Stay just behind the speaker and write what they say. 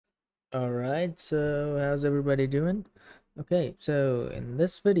All right, so how's everybody doing? Okay, so in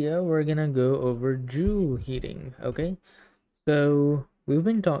this video we're gonna go over Joule heating. Okay, so we've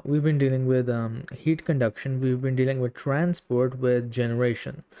been dealing with heat conduction, we've been dealing with transport, with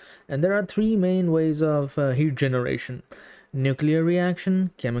generation, and there are three main ways of heat generation: nuclear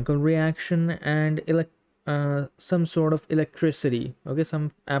reaction, chemical reaction, and some sort of electricity. Okay,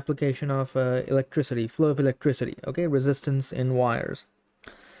 some application of electricity, flow of electricity. Okay, resistance in wires.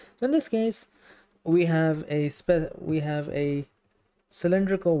 So in this case, we have a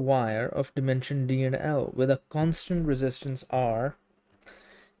cylindrical wire of dimension d and l with a constant resistance r,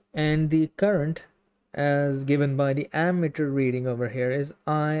 and the current as given by the ammeter reading over here is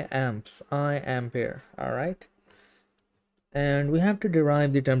I ampere. All right, and we have to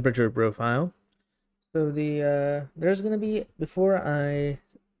derive the temperature profile. So there's going to be, before I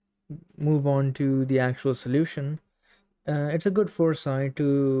move on to the actual solution, it's a good foresight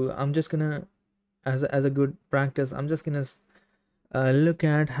to, I'm just gonna, as a good practice, I'm just gonna look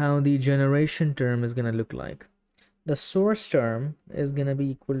at how the generation term is going to look like. The source term is going to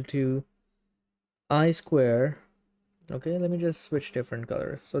be equal to I square. Okay, let me just switch different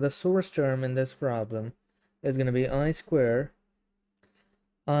colors. So the source term in this problem is going to be I square,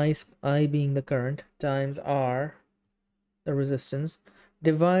 I being the current, times R, the resistance,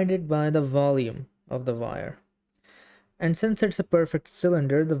 divided by the volume of the wire. And since it's a perfect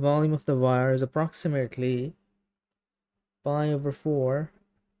cylinder, the volume of the wire is approximately pi over 4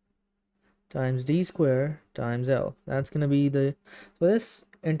 times d square times L. That's going to be so this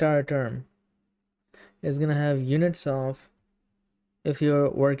entire term is going to have units of, if you're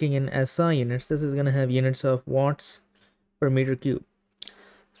working in SI units, this is going to have units of watts per meter cube.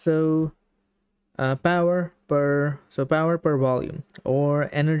 So power per volume, or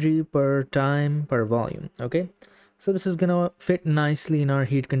energy per time per volume. Okay, so this is going to fit nicely in our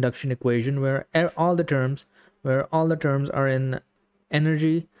heat conduction equation, where all the terms are in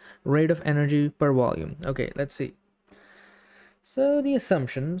energy, rate of energy per volume. Okay, let's see. So the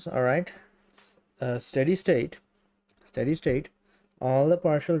assumptions, all right, steady state, all the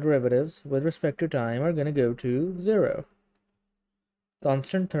partial derivatives with respect to time are going to go to 0.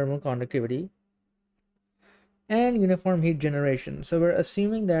 Constant thermal conductivity and uniform heat generation. So we're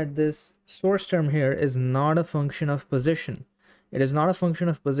assuming that this source term here is not a function of position. It is not a function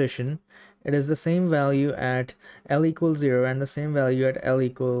of position. It is the same value at L equals 0 and the same value at L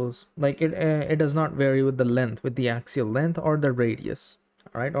equals, like it does not vary with the length, with the axial length or the radius,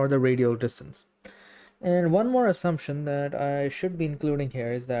 all right, or the radial distance. And one more assumption that I should be including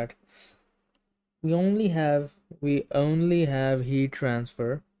here is that we only have heat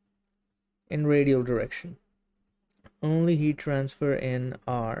transfer in radial direction. Only heat transfer in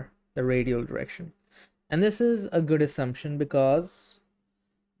R, the radial direction. And this is a good assumption because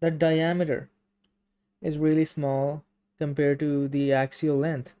the diameter is really small compared to the axial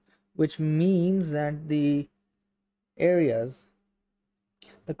length, which means that the areas,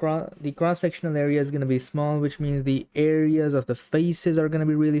 the cross-sectional area is going to be small, which means the areas of the faces are going to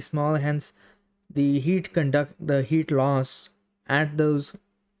be really small. Hence, the heat loss at those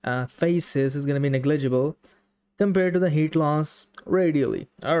faces is going to be negligible compared to the heat loss radially.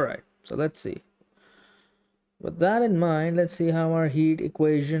 All right, so let's see. With that in mind, let's see how our heat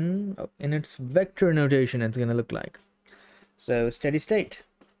equation in its vector notation is going to look like. So steady state,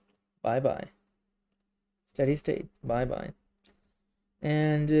 bye-bye. Steady state, bye-bye.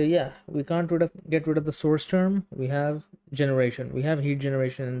 And yeah, we can't get rid of the source term. We have generation. We have heat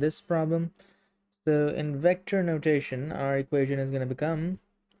generation in this problem. So in vector notation, our equation is going to become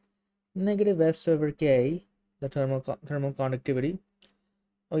negative S over K, the thermal conductivity.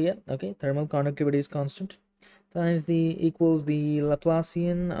 Oh yeah, okay, thermal conductivity is constant, times equals the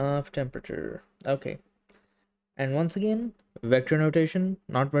Laplacian of temperature. Okay, and once again, vector notation,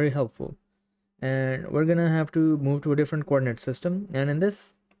 not very helpful. And we're gonna have to move to a different coordinate system. And in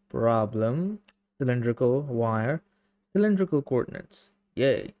this problem, cylindrical wire, cylindrical coordinates.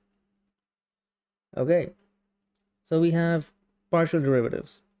 Yay. Okay, so we have partial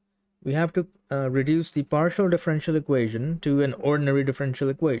derivatives. We have to reduce the partial differential equation to an ordinary differential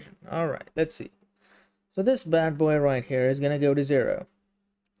equation. All right, let's see. So this bad boy right here is going to go to 0.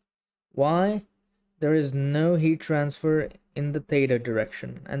 Why? There is no heat transfer in the theta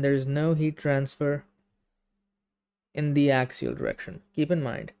direction, and there is no heat transfer in the axial direction. Keep in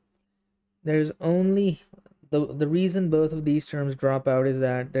mind, there's only, the reason both of these terms drop out is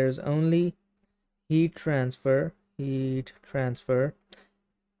that there's only heat transfer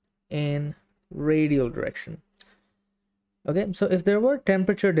in radial direction. Okay, so if there were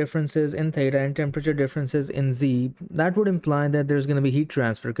temperature differences in theta and temperature differences in z, that would imply that there's going to be heat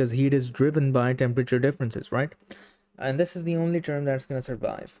transfer, because heat is driven by temperature differences, right? And this is the only term that's going to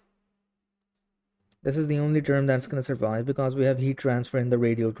survive. This is the only term that's going to survive because we have heat transfer in the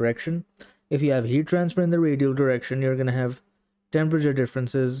radial direction. If you have heat transfer in the radial direction, you're going to have temperature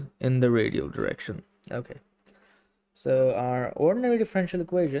differences in the radial direction. Okay. So our ordinary differential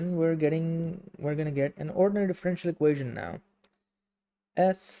equation, we're going to get an ordinary differential equation now.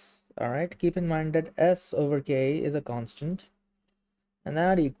 S, all right, keep in mind that S over K is a constant, and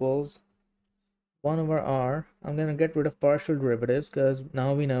that equals 1 over R. I'm going to get rid of partial derivatives because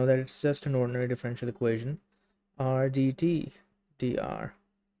now we know that it's just an ordinary differential equation. R dt dr.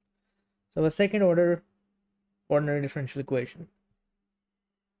 So a second order ordinary differential equation.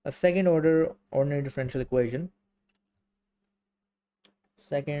 A second order ordinary differential equation.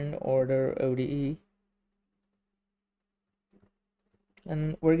 Second order ODE.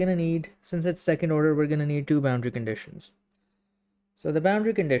 And we're going to need, since it's second order, we're going to need two boundary conditions. So the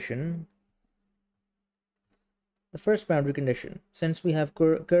boundary condition, the first boundary condition, since we have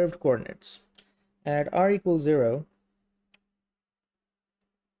curved coordinates, at r equals 0,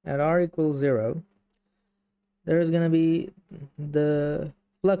 there is going to be, the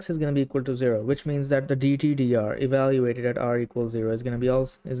flux is going to be equal to 0, which means that the dt dr evaluated at r equals 0 is going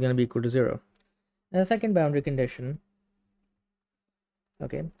to be equal to 0. And the second boundary condition,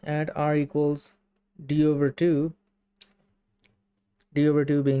 okay, at r equals d over 2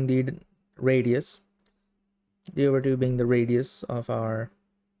 being the radius, of our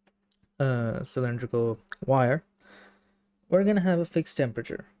cylindrical wire, we're going to have a fixed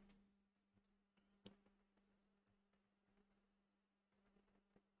temperature.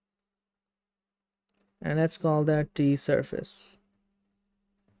 And let's call that T surface.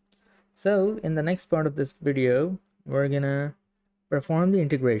 So in the next part of this video, we're going to perform the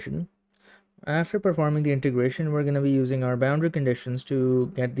integration. After performing the integration, we're going to be using our boundary conditions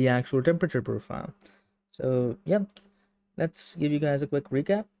to get the actual temperature profile. So yeah, let's give you guys a quick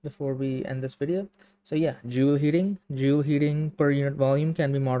recap before we end this video. So yeah, Joule heating per unit volume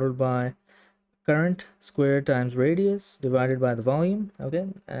can be modeled by current squared times radius divided by the volume. Okay,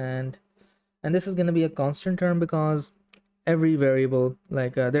 and this is going to be a constant term because every variable,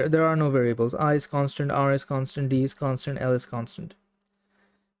 like there are no variables. I is constant, R is constant, D is constant, L is constant.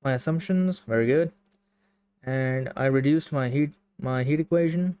 My assumptions, very good. And I reduced my heat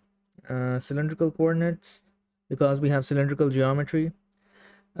equation, cylindrical coordinates, because we have cylindrical geometry.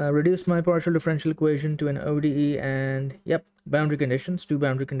 Reduced my partial differential equation to an ODE, and yep, boundary conditions, two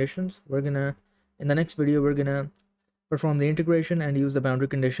boundary conditions. We're gonna, in the next video, we're gonna perform the integration and use the boundary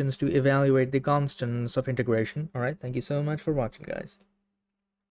conditions to evaluate the constants of integration. All right, thank you so much for watching, guys.